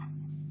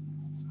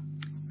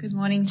Good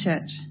morning,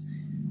 church.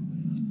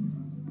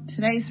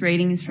 Today's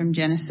reading is from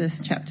Genesis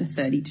chapter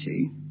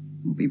 32.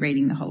 We'll be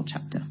reading the whole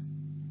chapter.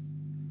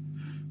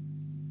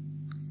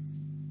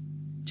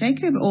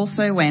 Jacob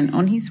also went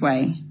on his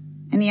way,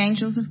 and the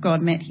angels of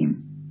God met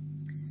him.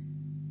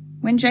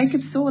 When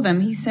Jacob saw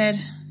them, he said,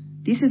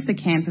 "This is the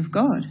camp of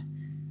God."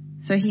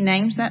 So he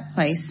named that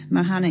place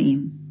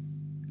Mahanaim.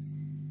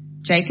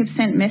 Jacob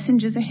sent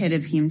messengers ahead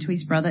of him to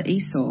his brother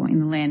Esau in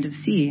the land of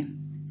Seir,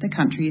 the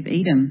country of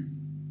Edom.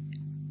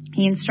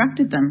 He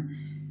instructed them,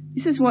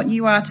 "This is what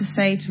you are to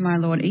say to my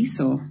lord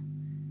Esau.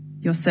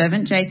 Your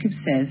servant Jacob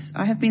says,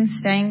 I have been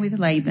staying with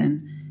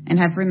Laban and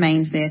have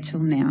remained there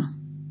till now.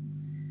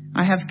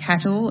 I have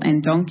cattle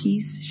and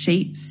donkeys,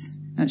 sheep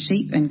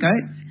and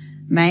goats,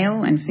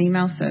 male and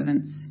female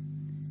servants.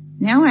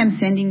 Now I am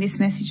sending this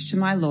message to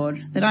my lord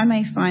that I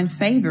may find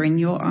favour in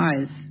your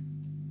eyes."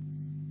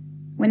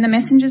 When the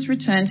messengers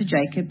returned to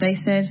Jacob, they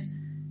said,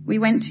 "We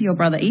went to your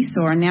brother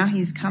Esau, and now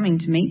he is coming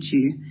to meet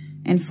you,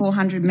 and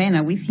 400 men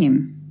are with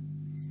him."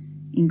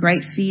 In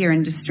great fear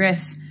and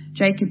distress,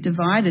 Jacob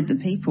divided the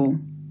people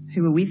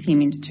who were with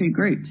him into 2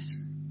 groups,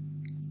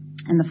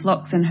 and the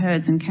flocks and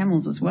herds and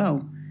camels as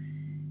well.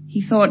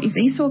 He thought, if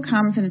Esau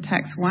comes and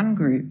attacks one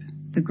group,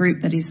 the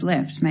group that is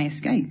left may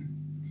escape.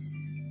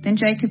 Then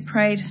Jacob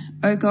prayed,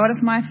 "O God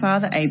of my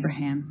father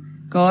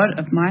Abraham, God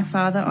of my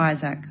father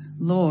Isaac,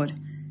 Lord,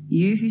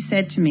 you who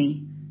said to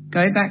me,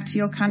 'Go back to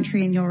your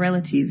country and your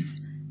relatives,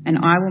 and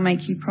I will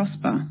make you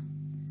prosper.'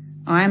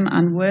 I am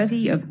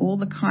unworthy of all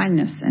the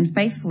kindness and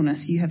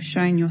faithfulness you have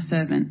shown your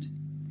servant.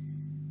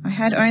 I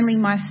had only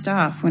my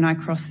staff when I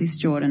crossed this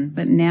Jordan,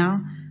 but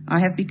now I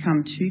have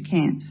become 2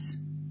 camps.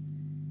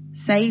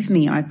 Save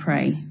me, I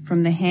pray,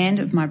 from the hand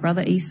of my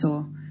brother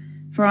Esau,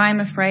 for I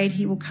am afraid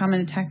he will come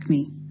and attack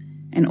me,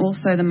 and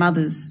also the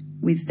mothers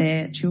with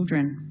their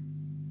children.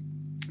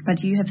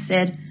 But you have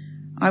said,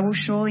 'I will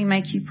surely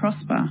make you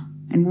prosper,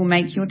 and will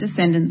make your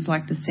descendants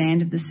like the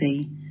sand of the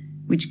sea,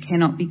 which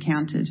cannot be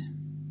counted.'"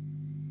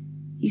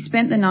 He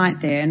spent the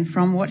night there, and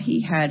from what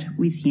he had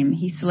with him,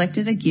 he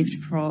selected a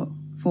gift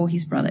for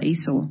his brother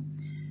Esau: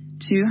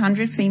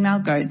 200 female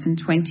goats and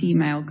 20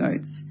 male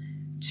goats,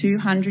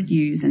 200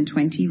 ewes and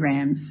 20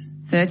 rams,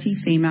 30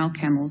 female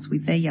camels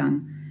with their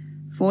young,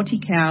 40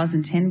 cows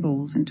and 10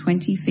 bulls, and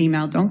 20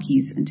 female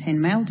donkeys and 10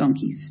 male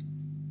donkeys.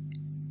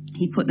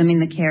 He put them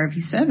in the care of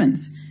his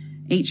servants,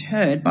 each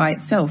herd by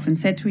itself, and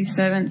said to his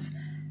servants,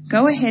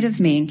 "Go ahead of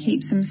me and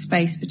keep some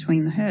space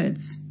between the herds."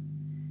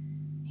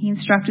 He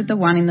instructed the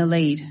one in the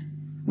lead,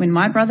 "When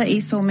my brother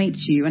Esau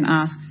meets you and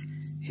asks,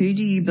 'Who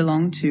do you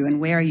belong to and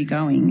where are you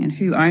going, and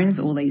who owns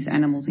all these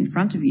animals in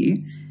front of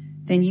you?'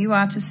 then you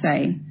are to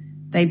say,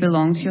 'They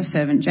belong to your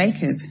servant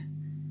Jacob.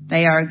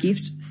 They are a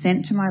gift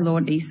sent to my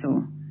lord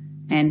Esau,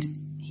 and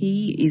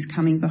he is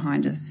coming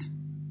behind us.'"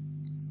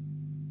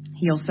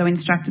 He also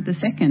instructed the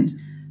second,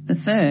 the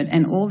third,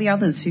 and all the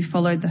others who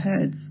followed the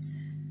herds.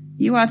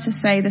 "You are to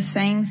say the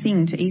same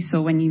thing to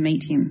Esau when you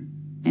meet him,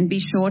 and be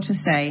sure to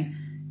say,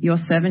 'Your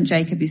servant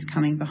Jacob is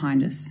coming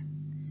behind us.'"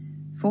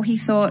 For he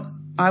thought,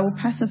 "I will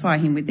pacify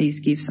him with these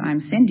gifts I am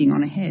sending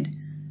on ahead.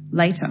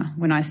 Later,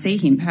 when I see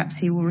him, perhaps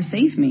he will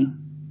receive me."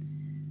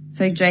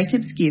 So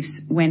Jacob's gifts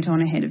went on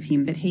ahead of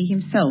him, but he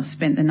himself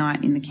spent the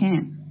night in the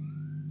camp.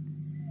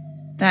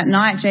 That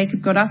night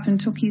Jacob got up and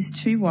took his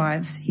 2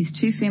 wives, his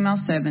 2 female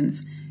servants,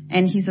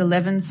 and his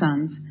 11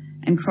 sons,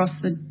 and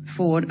crossed the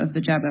ford of the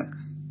Jabbok.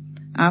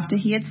 After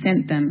he had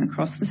sent them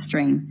across the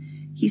stream,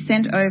 he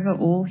sent over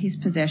all his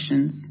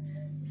possessions.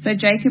 So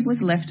Jacob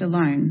was left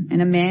alone,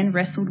 and a man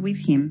wrestled with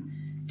him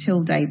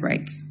till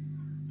daybreak.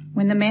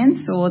 When the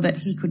man saw that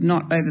he could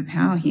not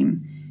overpower him,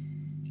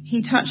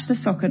 he touched the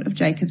socket of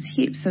Jacob's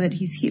hip, so that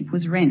his hip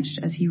was wrenched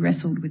as he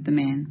wrestled with the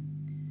man.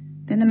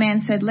 Then the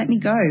man said, "Let me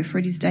go, for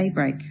it is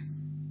daybreak."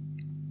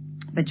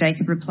 But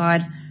Jacob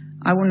replied,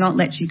 "I will not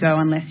let you go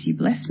unless you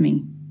bless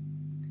me."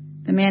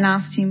 The man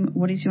asked him,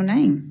 "What is your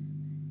name?"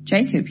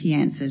 "Jacob," he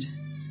answered.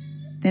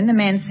 Then the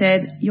man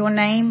said, "Your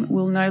name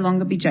will no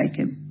longer be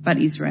Jacob,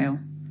 but Israel,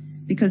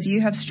 because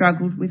you have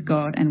struggled with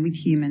God and with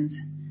humans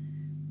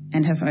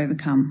and have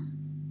overcome."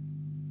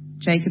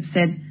 Jacob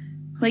said,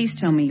 "Please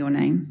tell me your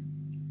name."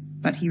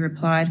 But he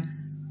replied,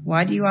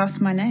 "Why do you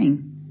ask my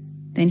name?"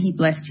 Then he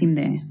blessed him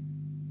there.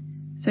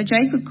 So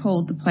Jacob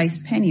called the place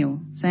Peniel,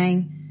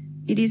 saying,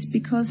 "It is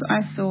because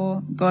I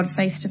saw God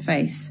face to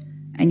face,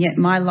 and yet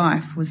my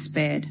life was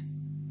spared."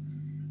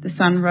 The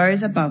sun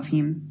rose above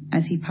him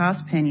as he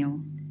passed Peniel,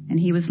 and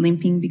he was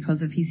limping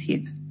because of his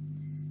hip.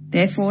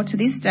 Therefore, to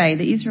this day,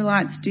 the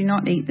Israelites do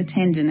not eat the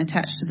tendon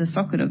attached to the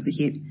socket of the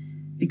hip,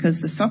 because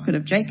the socket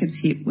of Jacob's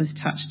hip was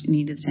touched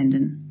near the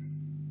tendon.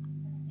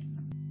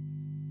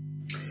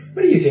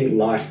 What do you think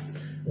life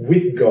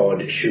with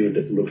God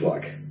should look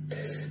like?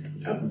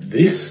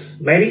 This,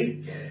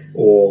 maybe?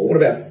 Or what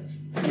about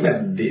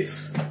this?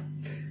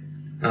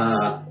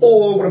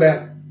 Or what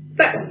about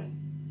that one?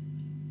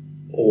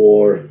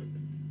 Or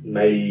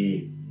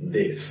maybe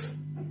this?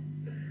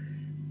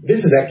 This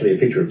is actually a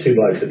picture of 2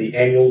 blokes at the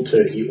annual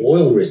Turkey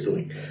oil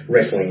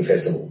wrestling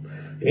festival.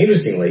 And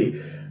interestingly,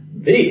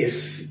 this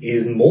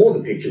is more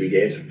the picture we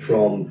get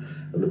from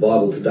the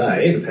Bible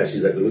today, the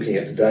passage that we're looking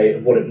at today,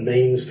 of what it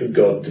means for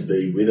God to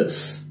be with us.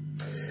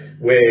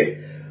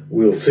 Where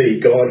we'll see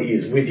God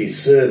is with his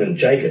servant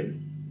Jacob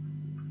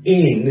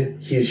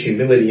in his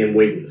humility and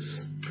weakness.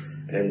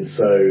 And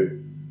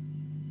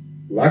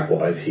so,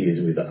 likewise, he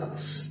is with us.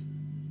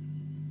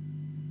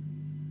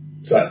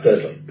 So,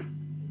 firstly,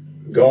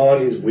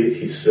 God is with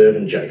his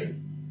servant Jacob.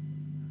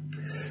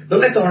 But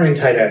let's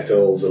orientate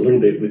ourselves a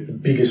little bit with the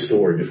bigger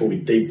story before we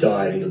deep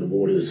dive into the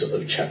waters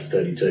of chapter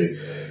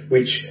 32,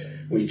 which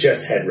we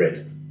just had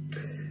read.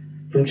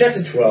 From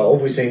chapter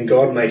 12, we've seen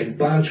God make a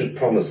bunch of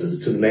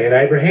promises to the man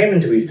Abraham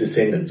and to his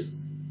descendants.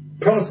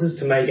 Promises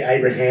to make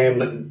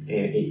Abraham,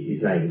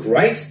 his name,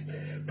 great.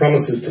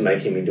 Promises to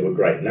make him into a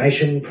great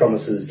nation.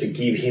 Promises to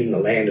give him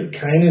the land of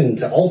Canaan. And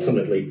to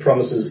ultimately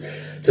promises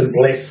to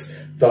bless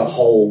the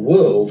whole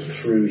world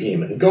through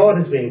him. And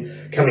God has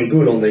been coming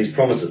good on these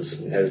promises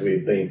as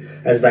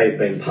they've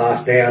been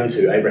passed down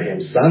to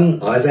Abraham's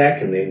son,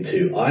 Isaac, and then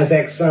to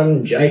Isaac's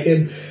son,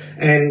 Jacob.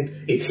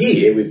 And it's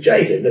here with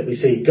Jacob that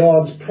we see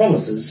God's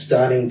promises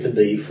starting to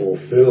be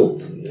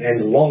fulfilled,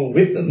 and along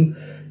with them,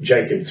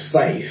 Jacob's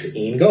faith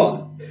in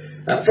God.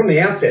 From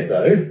the outset,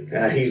 though,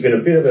 he's been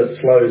a bit of a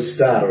slow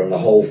starter on the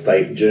whole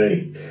faith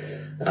journey.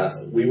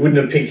 We wouldn't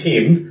have picked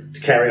him to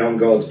carry on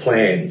God's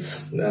plans.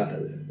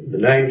 The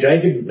name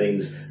Jacob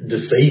means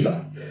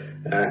deceiver,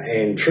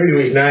 and true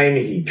to his name,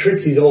 he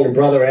tricks his older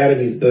brother out of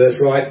his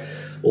birthright.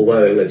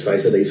 Although, let's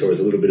face it, Esau is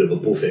a little bit of a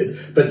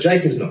bullhead. But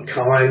Jacob's not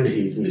kind,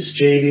 he's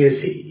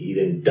mischievous, he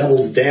then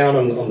doubles down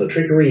on the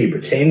trickery, he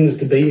pretends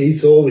to be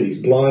Esau with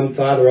his blind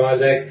father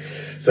Isaac,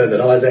 so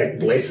that Isaac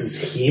blesses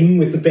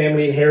him with the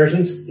family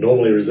inheritance,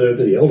 normally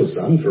reserved to the elder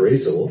son for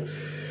Esau.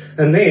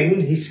 And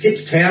then he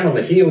skips town on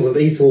the heels of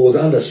Esau's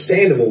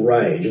understandable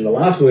rage. And the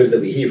last words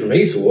that we hear from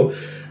Esau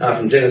are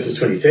from Genesis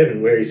 27,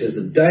 where he says,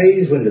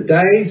 when the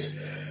days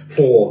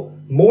for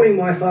mourning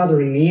my father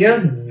are near,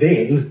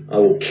 then I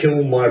will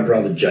kill my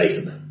brother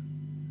Jacob.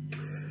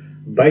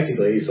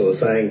 Basically, he's sort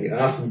of saying,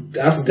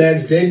 after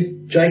Dad's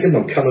dead, Jacob,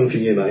 I'm coming for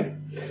you, mate.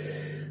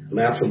 I'm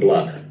out for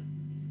blood.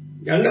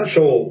 I'm not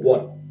sure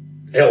what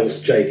else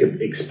Jacob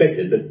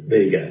expected, but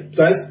there you go.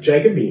 So,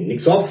 Jacob, he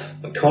nicks off,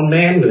 a con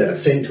man without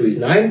a cent to his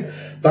name,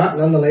 but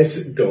nonetheless,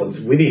 God's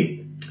with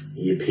him.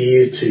 He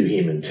appears to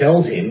him and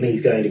tells him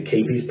he's going to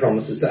keep his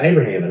promises to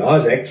Abraham and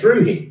Isaac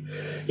through him.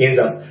 He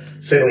ends up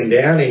settling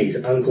down in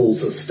his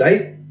uncle's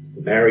estate,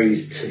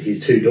 marries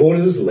his two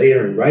daughters,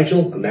 Leah and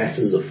Rachel,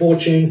 amasses a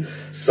fortune,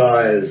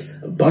 sires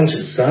a bunch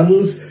of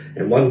sons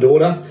and one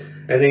daughter,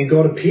 and then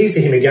God appears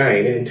to him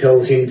again and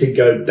tells him to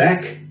go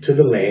back to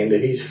the land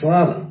of his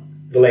father,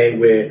 the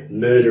land where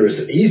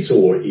murderous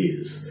Esau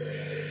is.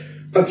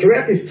 But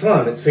throughout this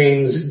time, it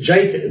seems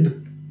Jacob,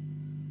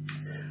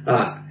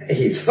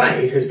 his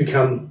faith has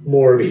become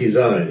more of his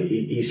own.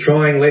 He's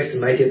trying less to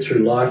make it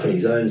through life on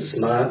his own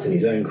smarts and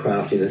his own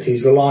craftiness.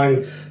 He's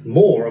relying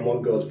more on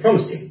what God's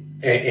promised him,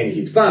 and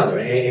his father,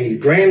 and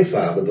his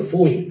grandfather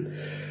before him.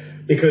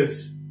 Because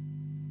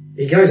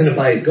he goes and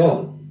obeys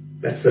God.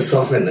 That's the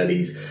sign that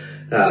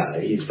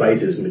his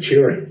faith is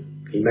maturing.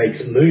 He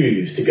makes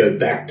moves to go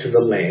back to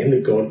the land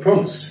that God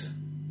promised,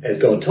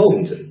 as God told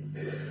him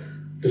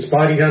to.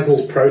 Despite his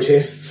uncle's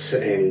protests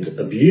and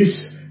abuse,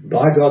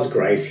 by God's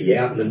grace, he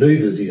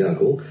outmaneuvers his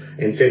uncle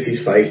and sets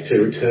his face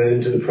to return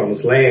to the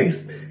promised land.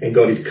 And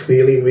God is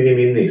clearly with him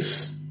in this.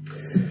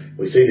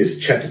 We see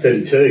this chapter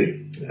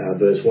 32,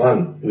 verse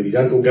 1. With his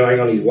uncle going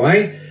on his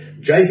way,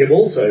 Jacob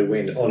also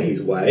went on his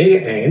way,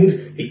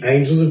 and the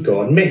angels of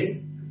God met him.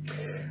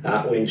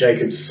 When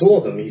Jacob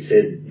saw them, he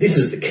said, "This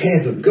is the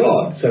camp of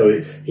God."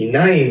 So he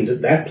named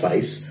that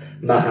place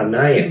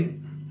Mahanaim.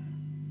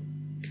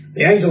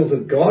 The angels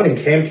of God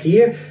encamped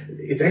here,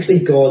 it's actually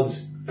God's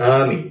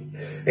army.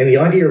 And the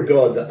idea of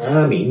God's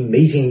army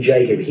meeting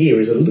Jacob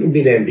here is a little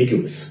bit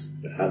ambiguous.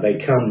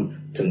 They come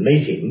to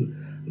meet him,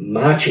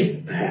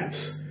 marching perhaps.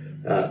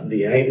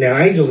 Now,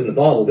 angels in the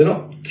Bible, they're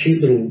not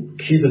cute little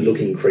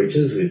Cupid-looking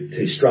creatures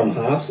who strum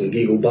harps and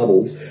giggle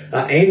bubbles.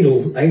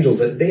 Angels,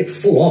 they're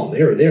full on.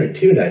 They're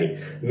intimidating.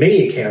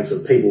 Many accounts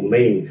of people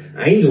meeting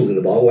angels in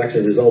the Bible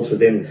actually results with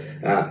them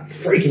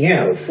freaking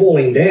out or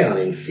falling down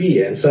in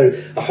fear. And so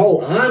a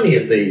whole army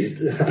of these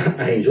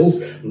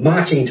angels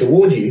marching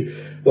towards you,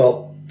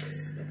 well,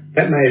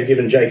 that may have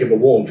given Jacob a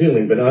warm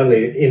feeling, but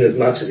only in as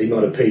much as he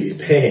might have peed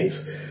his pants.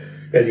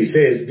 As he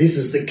says, "This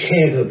is the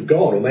camp of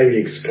God," or maybe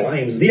he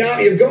exclaims, "The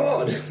army of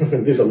God."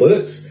 This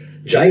alerts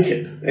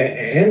Jacob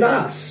and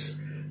us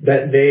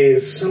that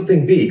there's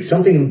something big,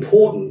 something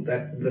important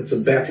that's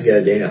about to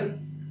go down.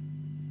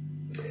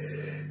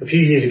 A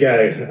few years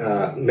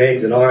ago,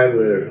 Megs and I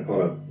were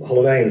on a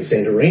holiday in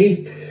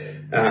Santorini,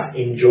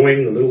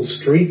 enjoying the little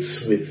streets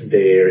with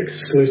their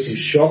exclusive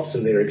shops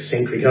and their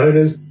eccentric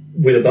owners,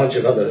 with a bunch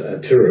of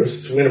other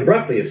tourists, when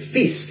abruptly a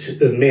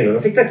fist of men, and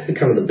I think that's the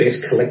kind of the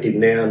best collective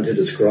noun to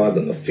describe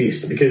them, a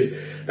fist, because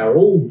they're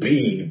all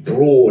big,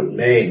 broad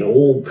men,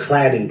 all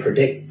clad in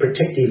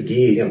protective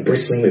gear,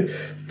 bristling with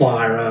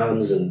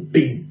firearms and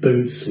big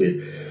boots, with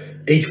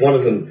each one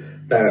of them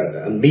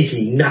a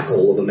meaty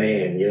knuckle of a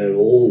man,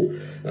 all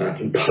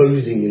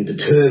imposing and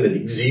determined,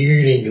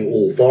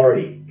 exuding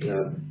authority.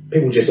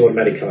 People just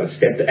automatically kind of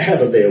stepped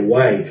out of their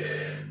way.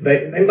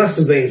 They must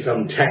have been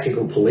some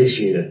tactical police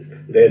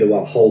unit there to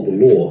uphold the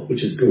law,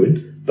 which is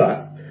good,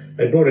 but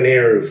they brought an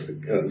air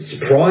of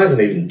surprise and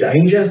even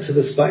danger to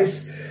the space,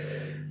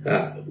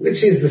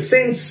 which is the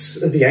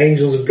sense of the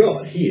angels of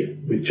God here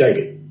with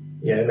Jacob.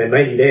 They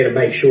may be there to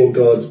make sure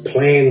God's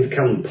plans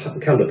come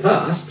to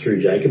pass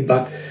through Jacob,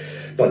 but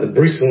by the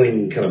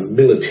bristling kind of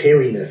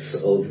militariness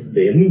of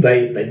them,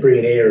 they bring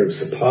an air of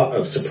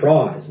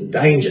surprise and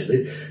danger.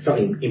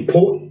 Something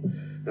important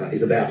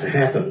is about to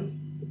happen.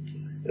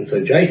 And so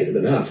Jacob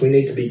and us, we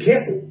need to be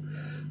careful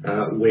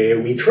where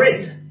we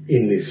tread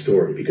in this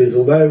story, because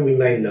although we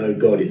may know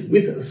God is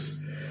with us,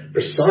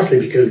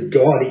 precisely because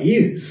God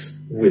is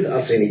with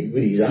us and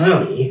with his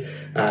army,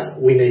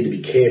 we need to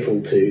be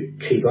careful to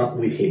keep up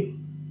with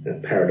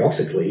him,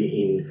 paradoxically,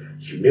 in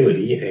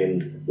humility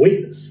and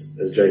weakness,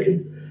 as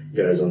Jacob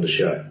goes on to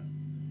show.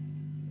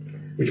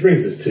 Which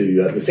brings us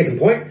to the second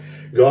point.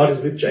 God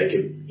is with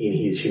Jacob in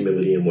his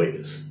humility and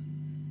weakness.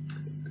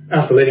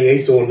 After letting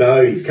Esau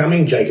know he's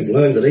coming, Jacob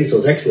learns that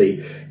Esau's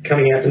actually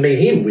coming out to meet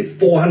him with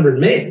 400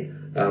 men.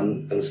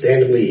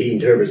 Understandably, he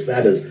interprets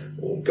that as,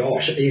 oh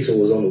gosh, Esau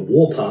was on the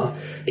warpath.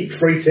 He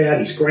freaks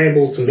out, he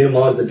scrambles to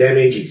minimise the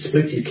damage, he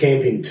splits his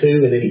camp in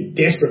two, and then he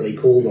desperately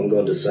calls on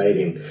God to save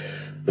him.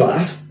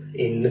 But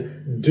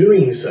in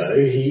doing so,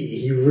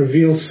 he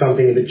reveals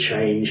something of a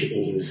change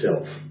in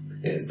himself.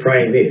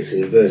 Praying this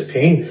in verse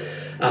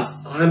 10,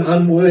 I'm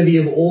unworthy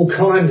of all the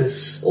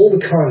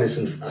kindness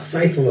and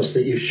faithfulness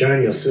that you've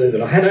shown your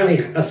servant. I had only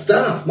my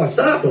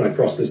staff when I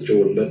crossed this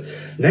Jordan, but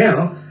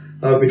now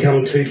I've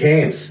become two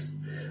camps.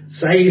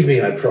 Save me,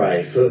 I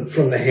pray,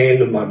 from the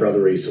hand of my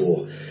brother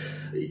Esau.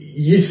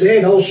 You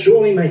said, I'll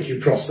surely make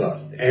you prosper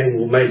and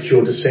will make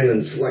your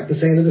descendants like the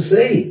sand of the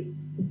sea.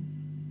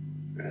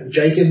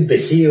 Jacob,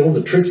 the heel,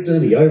 the trickster,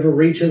 the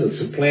overreacher, the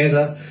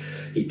supplanter,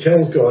 he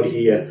tells God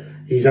here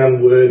he's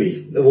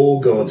unworthy of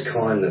all God's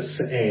kindness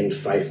and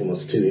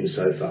faithfulness to him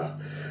so far.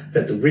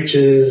 That the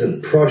riches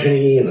and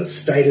progeny and the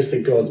status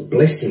that God's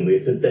blessed him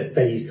with,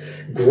 that he's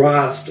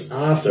grasped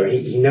after,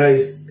 he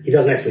knows he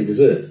doesn't actually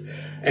deserve.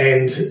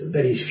 And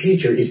that his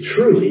future is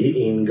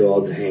truly in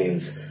God's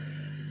hands.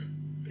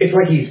 It's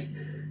like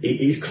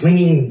he's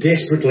clinging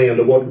desperately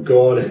under what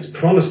God has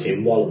promised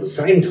him, while at the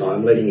same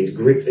time letting his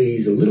grip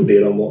ease a little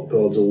bit on what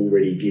God's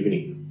already given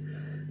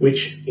him, which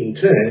in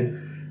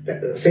turn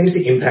seems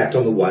to impact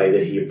on the way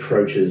that he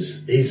approaches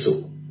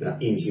Esau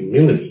in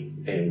humility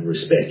and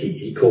respect.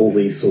 He calls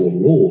Esau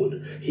Lord.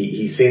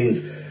 He sends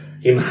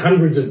him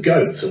hundreds of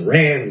goats and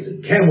rams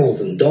and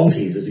camels and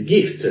donkeys as a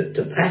gift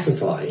to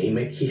pacify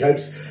him. He hopes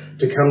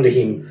to come to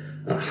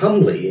him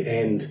humbly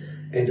and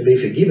to be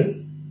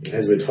forgiven,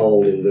 as we're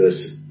told in verse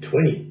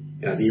 20.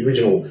 The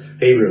original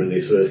Hebrew in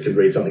this verse could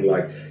read something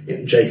like,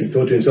 Jacob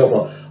thought to himself,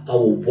 I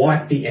will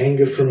wipe the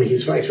anger from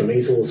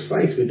Esau's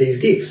face with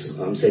these gifts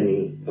I'm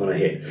sending on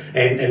ahead.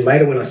 And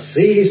later when I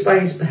see his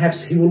face,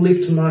 perhaps he will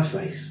lift my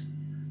face.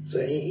 So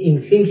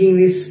in thinking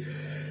this,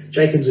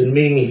 Jacob's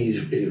admitting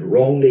he's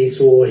wronged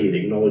Esau. He's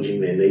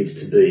acknowledging there needs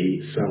to be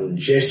some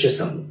gesture,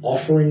 some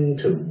offering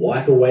to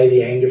wipe away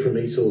the anger from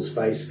Esau's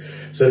face,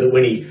 so that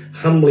when he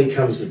humbly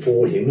comes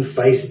before him,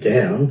 face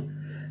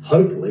down,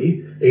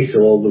 hopefully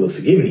Esau will have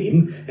forgiven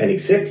him and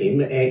accept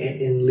him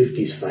and lift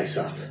his face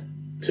up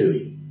to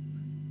him.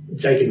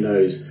 Jacob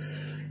knows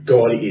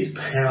God is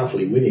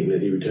powerfully with him as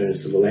he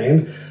returns to the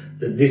land,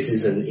 that this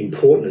is an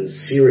important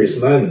and serious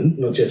moment,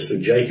 not just for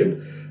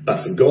Jacob,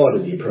 but for God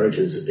as he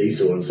approaches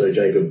Esau. And so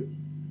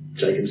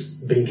Jacob's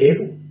being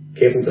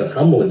careful to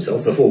humble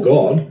himself before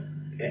God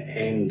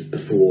and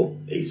before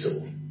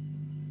Esau.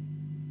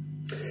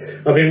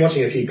 I've been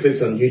watching a few clips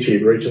on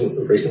YouTube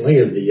recently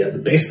of the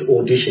best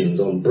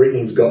auditions on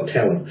Britain's Got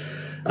Talent.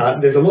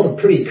 There's a lot of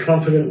pretty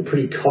confident,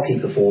 pretty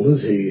cocky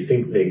performers who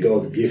think they're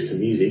God's gift to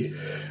music,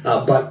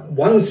 but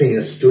one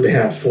singer stood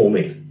out for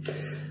me.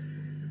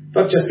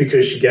 Not just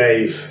because she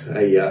gave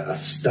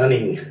a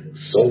stunning,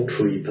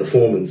 sultry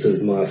performance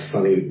of My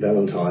Funny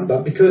Valentine,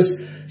 but because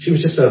she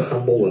was just so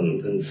humble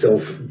and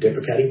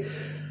self-deprecating.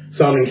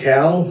 Simon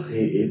Cowell,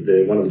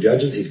 one of the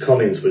judges, his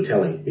comments were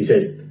telling. He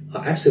said,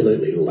 I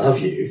absolutely love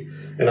you,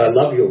 and I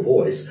love your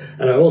voice,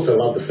 and I also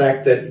love the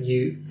fact that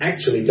you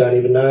actually don't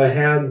even know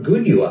how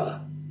good you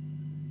are.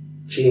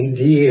 She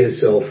endeared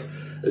herself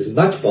as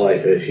much by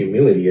her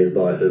humility as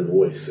by her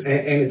voice.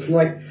 And it's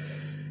like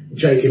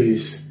Jacob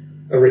is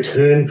a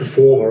return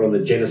performer on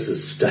the Genesis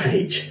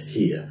stage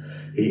here.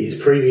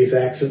 His previous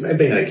acts have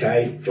been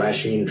okay,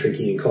 flashy and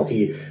tricky and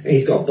cocky, and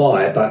he's got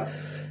by, but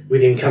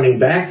with him coming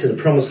back to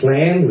the promised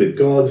land with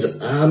God's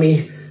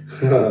army,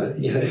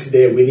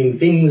 there with him,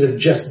 things have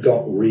just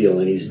got real,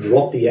 and he's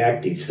dropped the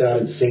act. He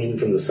started singing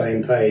from the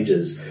same page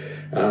as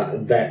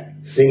that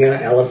singer,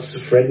 Alice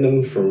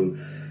Frednam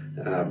from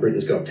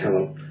Britain's Got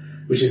Talent,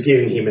 which has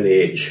given him an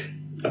edge,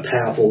 a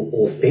powerful,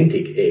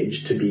 authentic edge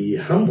to be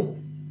humble.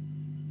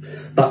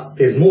 But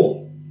there's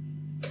more.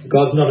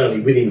 God's not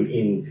only with him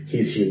in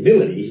his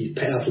humility, he's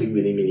powerfully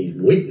with him in his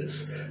weakness,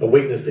 a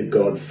weakness that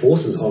God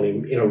forces on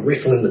him in a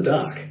wrestle in the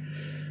dark.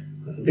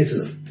 This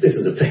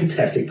is a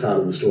fantastic part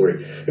of the story.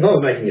 If I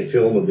was making a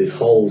film of this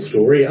whole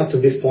story, up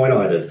to this point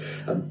I had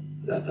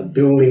a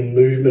building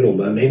movement or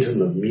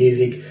momentum of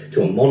music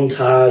to a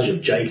montage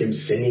of Jacob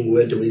sending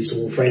word to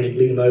Esau,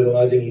 frantically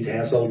mobilising his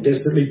household,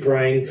 desperately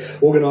praying,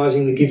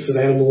 organising the gifts of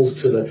animals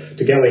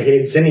to go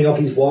ahead, sending off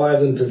his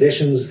wives and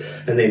possessions,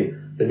 and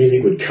then the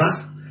music would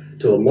cut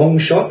to a long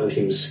shot of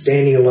him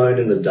standing alone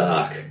in the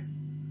dark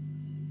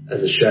as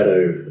a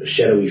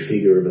shadowy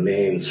figure of a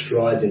man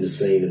strides into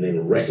scene and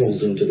then wrestles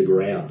them to the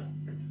ground.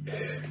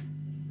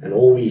 And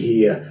all we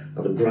hear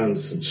are the grunts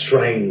and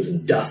strains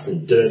and dust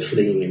and dirt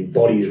fleeing and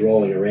bodies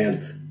rolling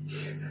around.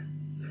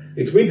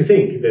 It's weird to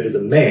think that as a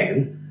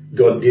man,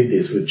 God did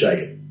this with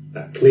Jacob.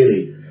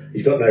 Clearly,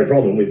 he's got no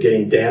problem with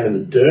getting down in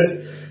the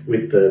dirt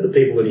with the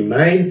people that he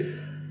made,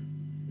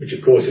 which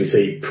of course we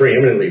see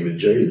preeminently with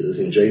Jesus.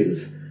 In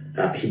Jesus,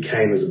 he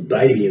came as a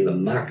baby in the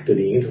muck to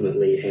be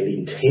intimately and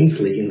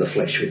intensely in the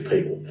flesh with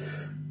people.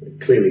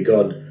 Clearly,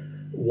 God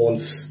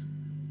wants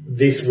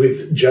this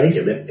with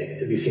Jacob,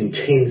 this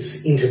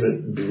intense,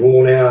 intimate,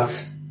 drawn-out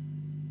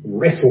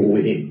wrestle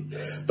with him.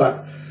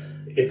 But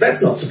if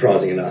that's not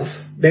surprising enough,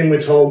 then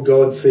we're told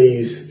God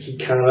sees he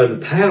can't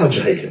overpower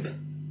Jacob.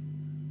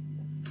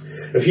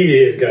 A few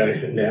years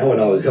ago now,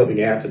 when I was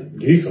helping out at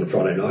youth on a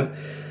Friday night,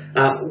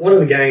 one of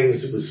the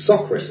games was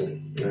sock wrestling.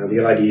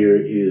 The idea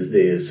is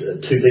there's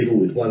two people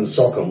with one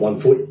sock on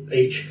one foot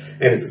each,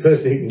 and it's the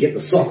person who can get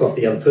the sock off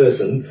the other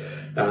person,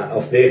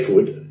 off their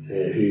foot,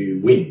 who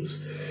wins.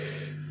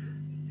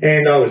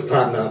 And I was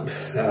partnered up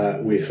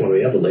with one of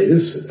the other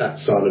leaders,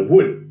 Simon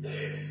Wood.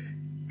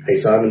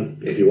 Hey Simon,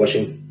 if you're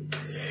watching.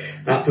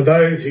 For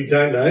those who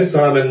don't know,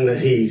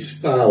 Simon, he's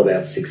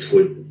about 6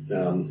 foot,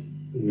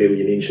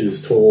 million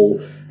inches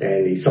tall,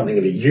 and he's something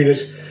of a unit.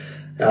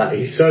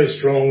 He's so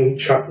strong,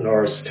 Chuck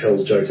Norris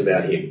tells jokes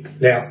about him.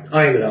 Now,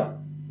 I ended up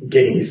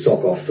getting his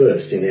sock off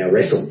first in our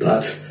wrestle,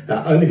 but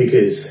only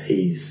because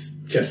he's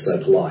just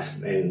so polite,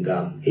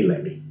 and he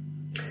let me.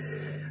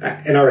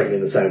 And I reckon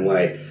in the same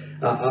way,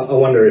 I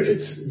wonder if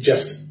it's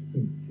just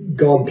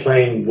God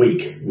playing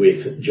weak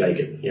with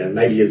Jacob. You know,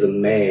 maybe as a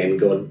man,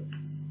 God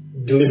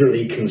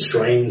deliberately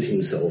constrains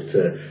himself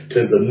to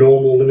the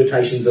normal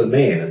limitations of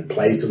man and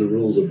plays to the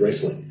rules of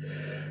wrestling.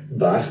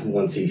 But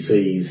once he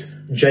sees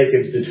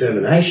Jacob's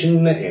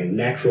determination and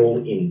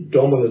natural,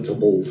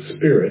 indomitable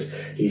spirit,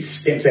 he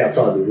steps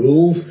outside the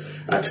rules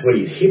to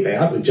put his hip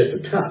out with just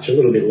a touch, a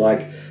little bit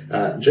like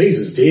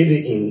Jesus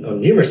did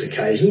on numerous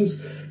occasions,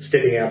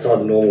 stepping outside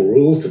the normal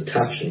rules to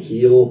touch and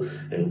heal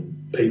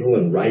and people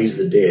and raise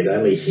the dead.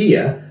 Only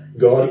here,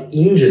 God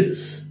injures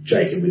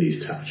Jacob with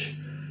his touch,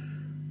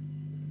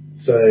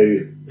 so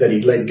that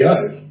he'd let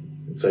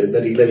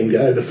him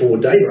go before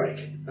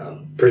daybreak,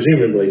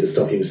 presumably to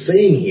stop him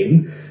seeing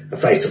him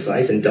face to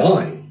face and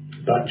dying.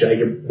 But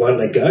Jacob won't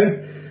let go.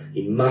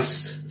 He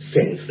must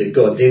sense that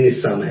God's in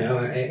this somehow,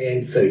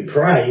 and so he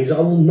prays, I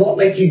will not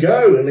let you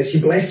go unless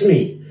you bless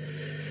me.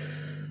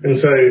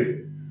 And so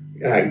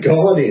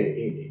God,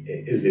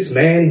 as this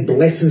man,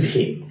 blesses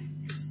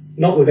him,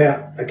 not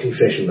without a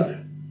confession though.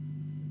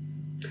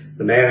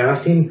 The man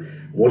asked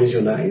him, what is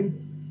your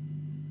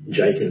name?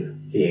 Jacob,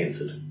 he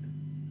answered.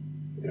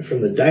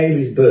 From the day of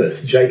his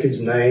birth, Jacob's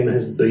name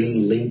has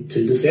been linked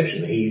to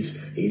deception.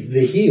 He's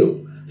the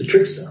heel, the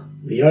trickster,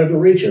 the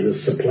overreacher,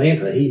 the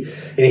supplanter.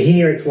 And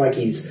here it's like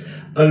he's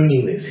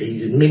owning this.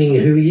 He's admitting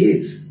who he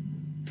is.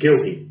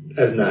 Guilty,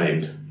 as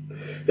named.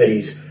 That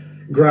he's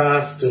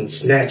grasped and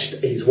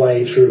snatched his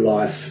way through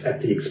life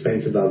at the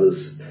expense of others.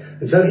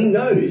 And so he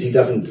knows he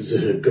doesn't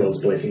deserve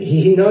God's blessing.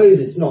 He knows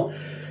it's not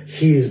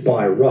his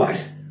by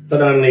right,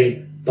 but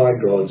only by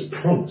God's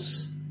promise.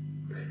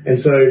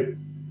 And so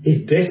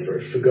he's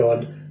desperate for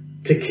God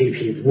to keep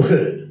his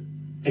word.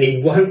 And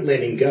he won't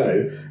let him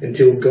go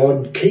until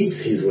God keeps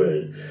his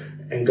word.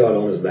 And God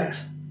honours that.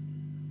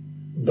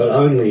 But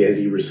only as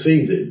he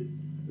receives it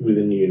with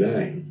a new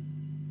name.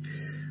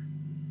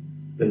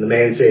 Then the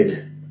man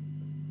said,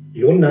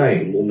 your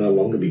name will no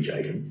longer be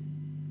Jacob,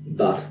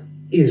 but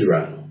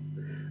Israel,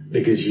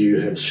 because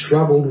you have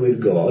struggled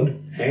with God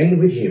and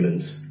with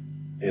humans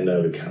and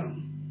overcome.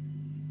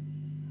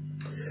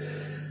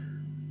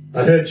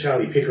 I heard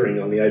Charlie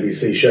Pickering on the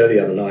ABC show the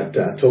other night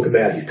talk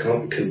about his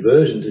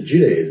conversion to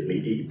Judaism.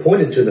 He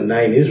pointed to the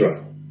name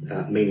Israel,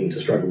 meaning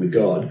to struggle with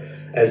God,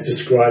 as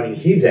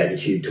describing his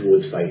attitude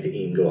towards faith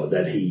in God,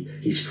 that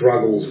he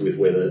struggles with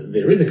whether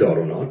there is a God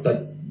or not,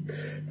 but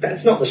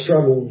that's not the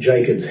struggle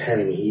Jacob's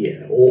having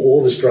here,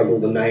 or the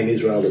struggle the name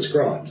Israel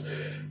describes.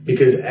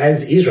 Because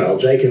as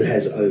Israel, Jacob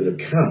has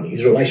overcome.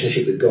 His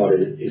relationship with God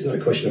is not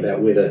a question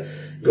about whether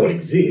God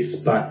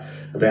exists, but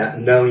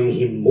about knowing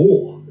him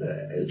more.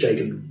 As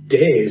Jacob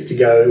dares to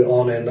go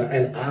on and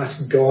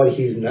ask God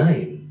his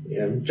name.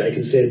 You know,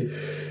 Jacob said,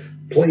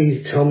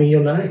 please tell me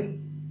your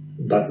name.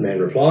 But man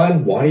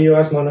replied, why do you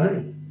ask my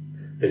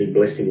name? Then he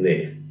blessed him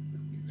there.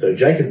 So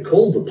Jacob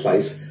called the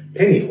place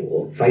Peniel,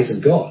 or face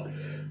of God,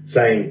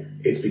 saying,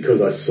 It's because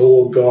I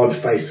saw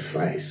God face to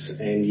face,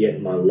 and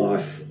yet my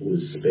life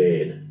was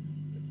spared.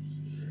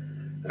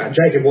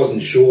 Jacob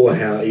wasn't sure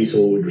how Esau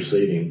would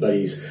receive him, but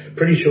he's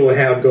pretty sure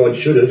how God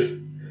should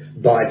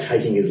have by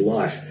taking his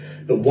life.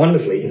 But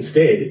wonderfully,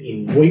 instead,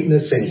 in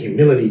weakness and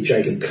humility,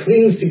 Jacob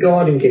clings to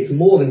God and gets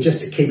more than just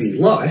to keep his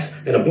life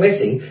and a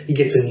blessing. He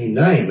gets a new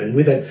name, and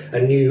with it,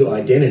 a new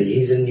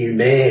identity. He's a new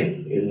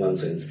man, in one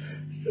sense,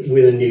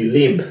 with a new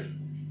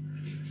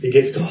limb. He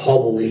gets to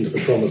hobble into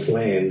the promised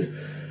land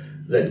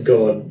that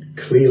God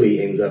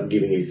clearly ends up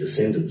giving his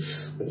descendants.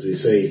 As we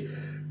see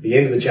the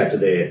end of the chapter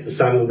there, the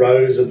sun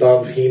rose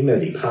above him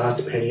as he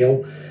passed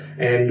Peniel,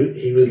 and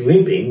he was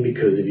limping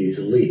because of his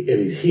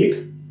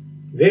hip.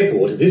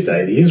 Therefore, to this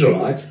day, the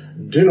Israelites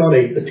do not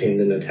eat the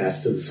tendon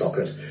attached to the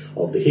socket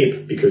of the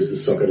hip, because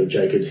the socket of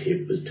Jacob's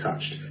hip was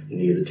touched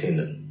near the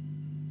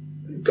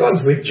tendon.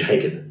 God's with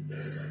Jacob.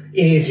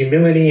 In his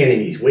humility and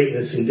in his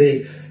weakness,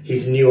 indeed,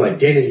 his new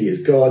identity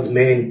as God's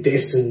man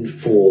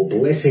destined for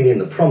blessing in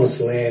the promised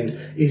land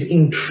is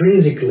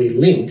intrinsically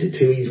linked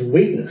to his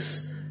weakness,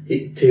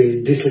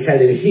 to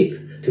dislocated hip,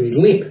 to his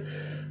limp.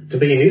 To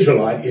be an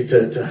Israelite is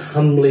to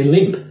humbly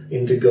limp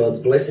into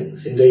God's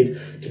blessings. Indeed,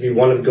 to be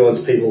one of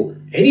God's people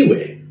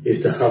anywhere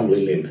is to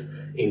humbly limp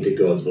into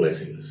God's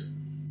blessings.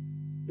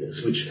 Yes,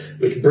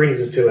 which brings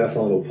us to our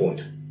final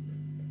point.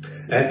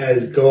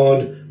 As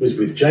God was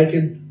with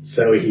Jacob,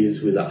 so he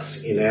is with us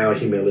in our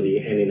humility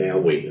and in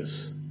our weakness.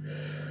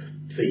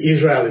 See,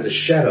 Israel is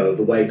a shadow of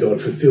the way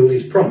God fulfilled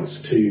his promise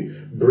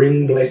to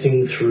bring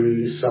blessing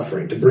through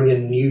suffering, to bring a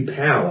new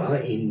power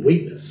in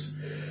weakness.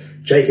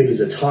 Jacob is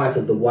a type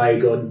of the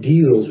way God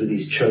deals with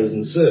his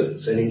chosen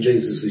servants, and in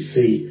Jesus we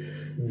see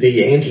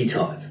the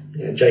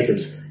antitype.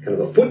 Jacob's kind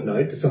of a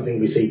footnote to something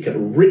we see kind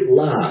of writ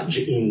large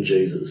in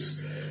Jesus.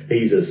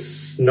 He's a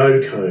snow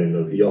cone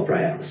of the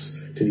opera house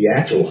to the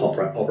actual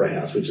opera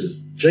house, which is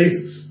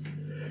Jesus.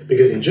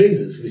 Because in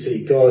Jesus we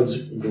see God's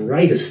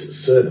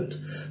greatest servant,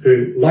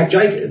 who, like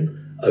Jacob,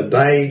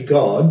 obeyed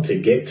God to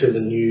get to the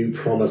new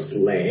promised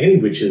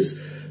land, which is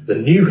the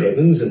new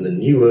heavens and the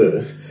new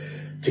earth.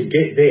 To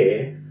get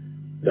there,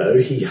 though,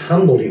 he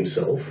humbled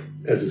himself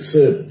as a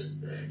servant.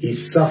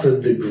 He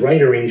suffered the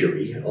greater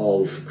injury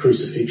of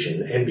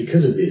crucifixion, and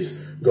because of this,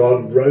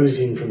 God rose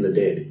him from the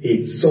dead.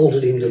 He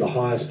exalted him to the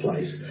highest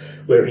place,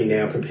 where he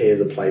now prepares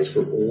a place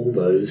for all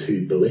those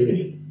who believe in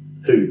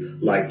him,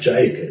 who, like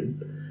Jacob,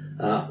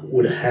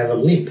 would have a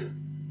limp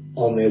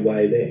on their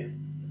way there.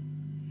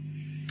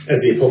 As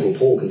the Apostle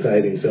Paul can say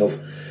of himself,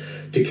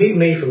 to keep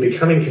me from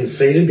becoming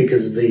conceited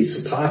because of the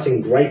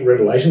surpassing great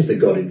revelations that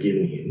God had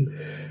given him,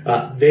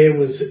 there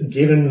was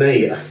given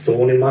me a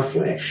thorn in my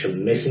flesh, a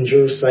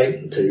messenger of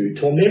Satan to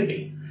torment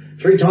me.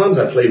 3 times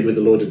I pleaded with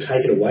the Lord to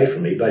take it away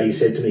from me, but he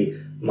said to me,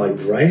 my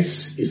grace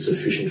is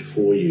sufficient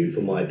for you,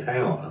 for my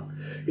power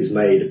is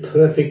made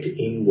perfect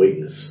in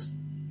weakness.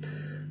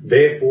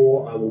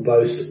 Therefore I will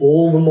boast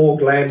all the more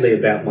gladly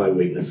about my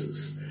weaknesses,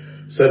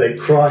 so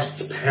that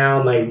Christ's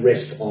power may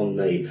rest on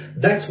me.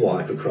 That's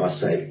why, for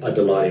Christ's sake, I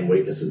delight in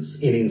weaknesses,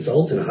 in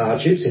insults, in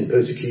hardships, in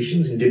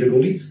persecutions, in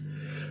difficulties.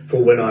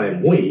 For when I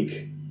am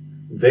weak,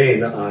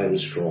 then I am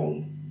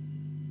strong.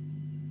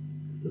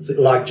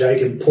 Like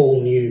Jacob,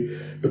 Paul knew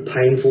the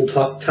painful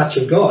touch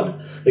of God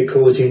that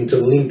caused him to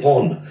limp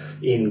on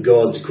in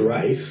God's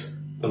grace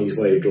on his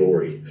way to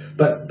glory.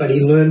 But he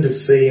learned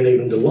to see and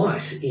even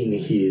delight in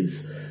his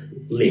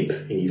limp,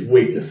 in his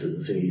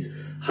weaknesses, in his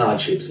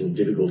hardships and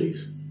difficulties.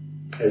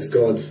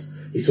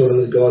 He saw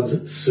them as God's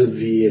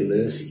severe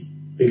mercy,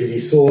 because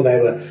he saw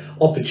they were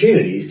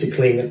opportunities to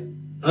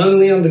cling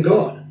only unto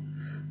God,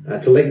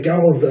 to let go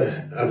of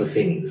the other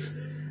things,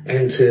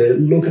 and to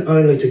look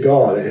only to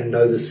God and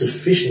know the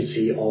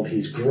sufficiency of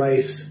his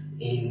grace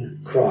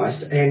in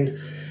Christ,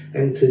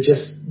 and to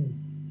just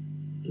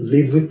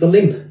live with the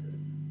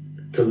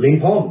limp, to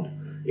limp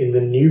on in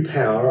the new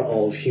power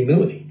of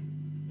humility,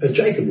 as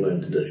Jacob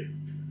learned to do,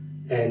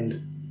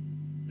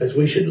 and as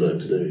we should learn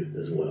to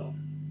do as well.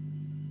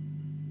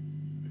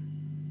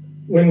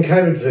 When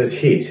COVID first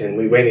hit and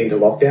we went into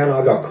lockdown,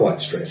 I got quite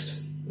stressed.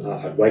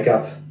 I'd wake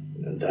up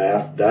day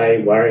after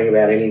day worrying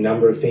about any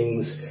number of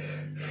things,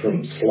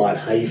 from slight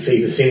hay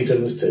fever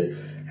symptoms to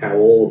how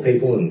all the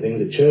people and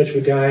things at church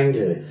were going,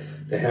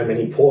 to how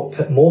many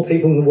more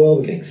people in the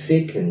world were getting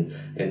sick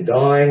and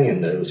dying,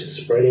 and it was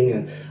just spreading.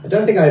 And I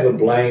don't think I ever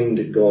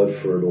blamed God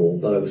for it all,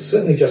 but I was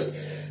certainly just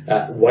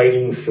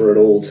waiting for it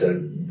all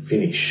to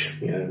finish.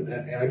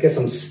 I guess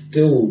I'm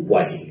still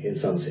waiting in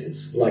some sense,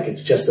 like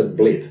it's just a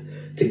blip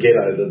to get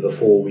over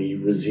before we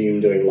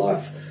resume doing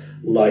life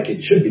like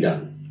it should be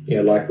done,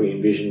 like we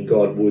envisioned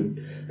God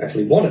would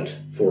actually want it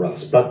for us.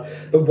 But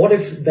what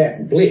if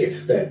that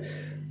blip,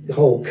 that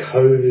whole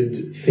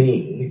COVID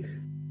thing,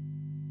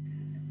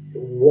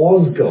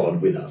 was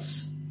God with us,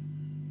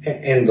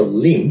 and the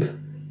limp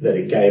that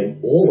it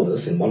gave all of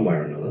us in one way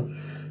or another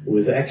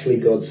was actually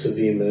God's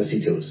severe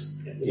mercy to us,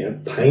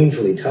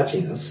 painfully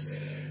touching us,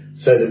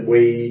 so that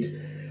we'd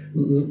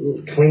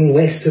cling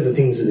less to the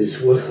things of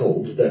this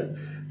world that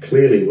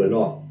clearly were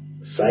not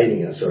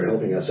saving us or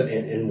helping us,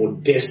 and more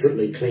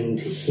desperately cling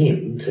to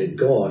him, to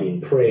God,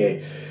 in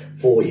prayer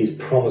for his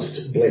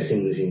promised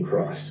blessings in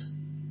Christ.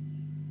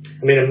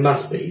 I mean, it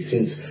must be,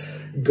 since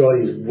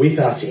God is with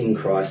us in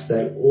Christ,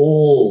 that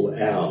all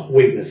our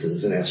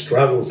weaknesses and our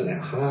struggles and our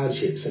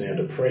hardships and our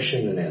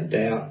depression and our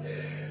doubt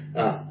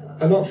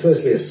are not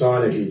firstly a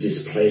sign of his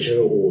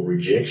displeasure or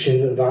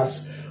rejection of us,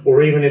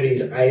 or even of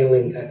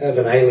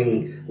an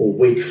ailing or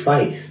weak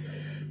faith,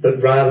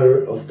 but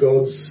rather of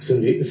God's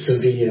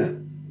severe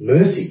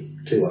mercy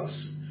to us,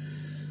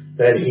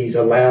 that he's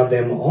allowed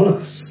them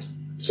on us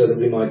so that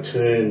we might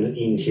turn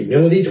in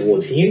humility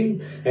towards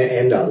him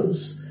and others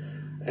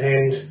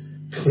and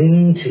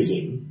cling to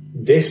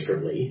him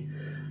desperately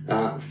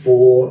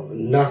for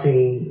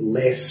nothing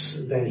less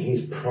than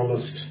his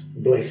promised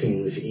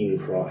blessings in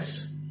Christ.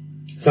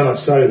 So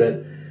much so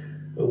that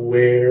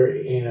we're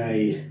in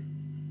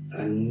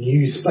a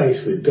new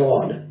space with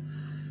God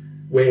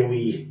where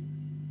we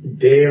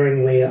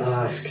daringly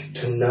ask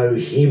to know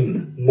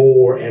him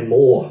more and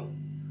more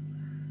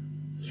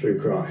through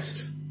Christ.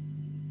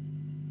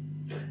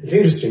 It's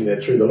interesting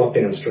that through the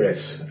lockdown stress,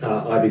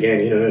 I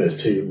began in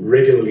earnest to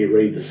regularly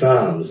read the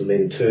Psalms and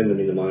then turn them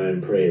into my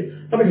own prayers.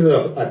 Not because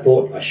I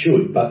thought I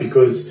should, but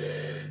because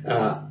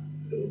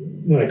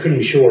when I couldn't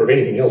be sure of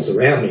anything else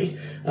around me,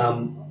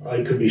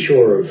 I could be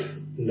sure of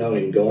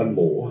knowing God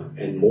more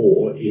and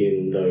more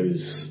in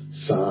those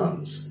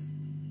Psalms.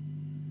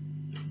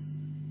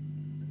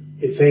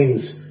 It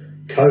seems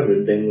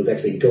COVID then was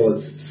actually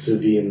God's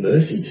severe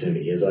mercy to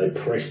me as I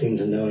pressed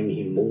into knowing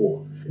him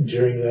more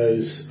during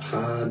those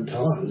hard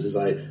times,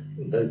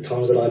 the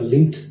times that I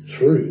limped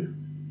through,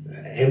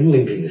 am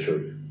limping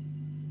through.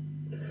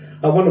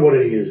 I wonder what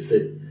it is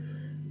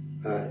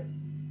that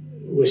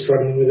we're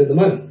struggling with at the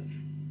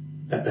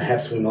moment, that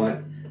perhaps we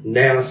might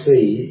now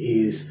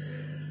see is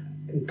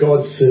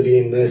God's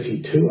severe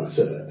mercy to us,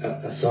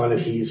 a sign of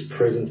his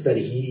presence, that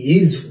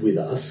he is with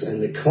us, and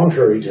the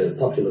contrary to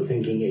popular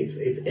thinking,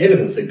 it's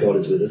evidence that God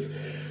is with us,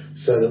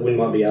 so that we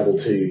might be able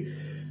to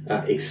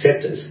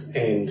accept it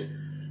and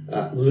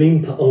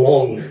limp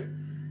along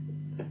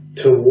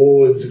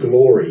towards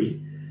glory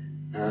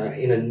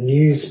in a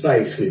new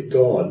space with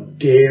God,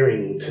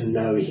 daring to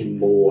know him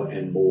more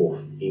and more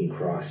in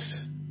Christ.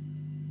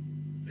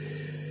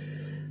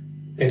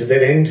 And to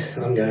that end,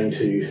 I'm going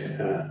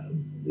to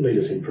lead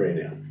us in prayer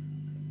now.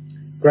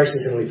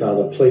 Gracious Heavenly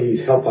Father, please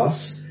help us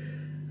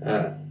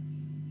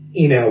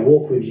in our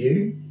walk with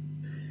you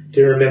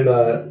to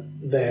remember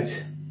that,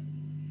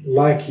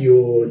 like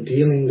your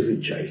dealings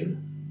with Jacob,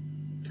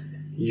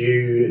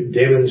 you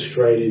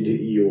demonstrated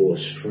your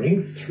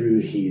strength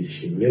through his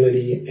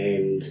humility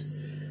and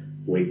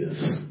weakness.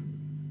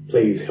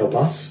 Please help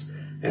us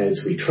as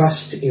we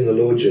trust in the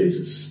Lord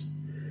Jesus,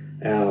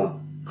 our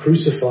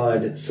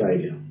crucified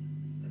Saviour,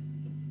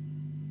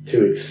 to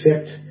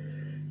accept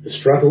the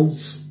struggles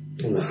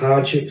and the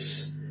hardships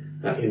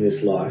in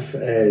this life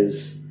as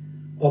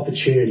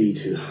opportunity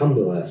to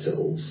humble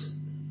ourselves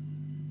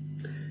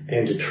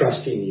and to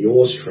trust in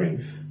your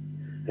strength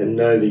and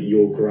know that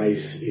your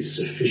grace is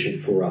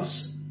sufficient for us,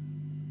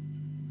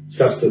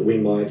 such that we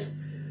might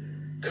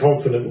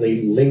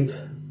confidently limp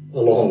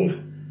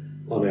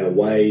along on our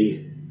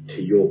way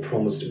to your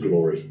promised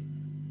glory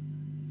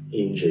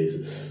in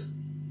Jesus.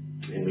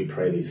 And we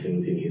pray these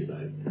things in his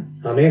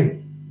name. Amen.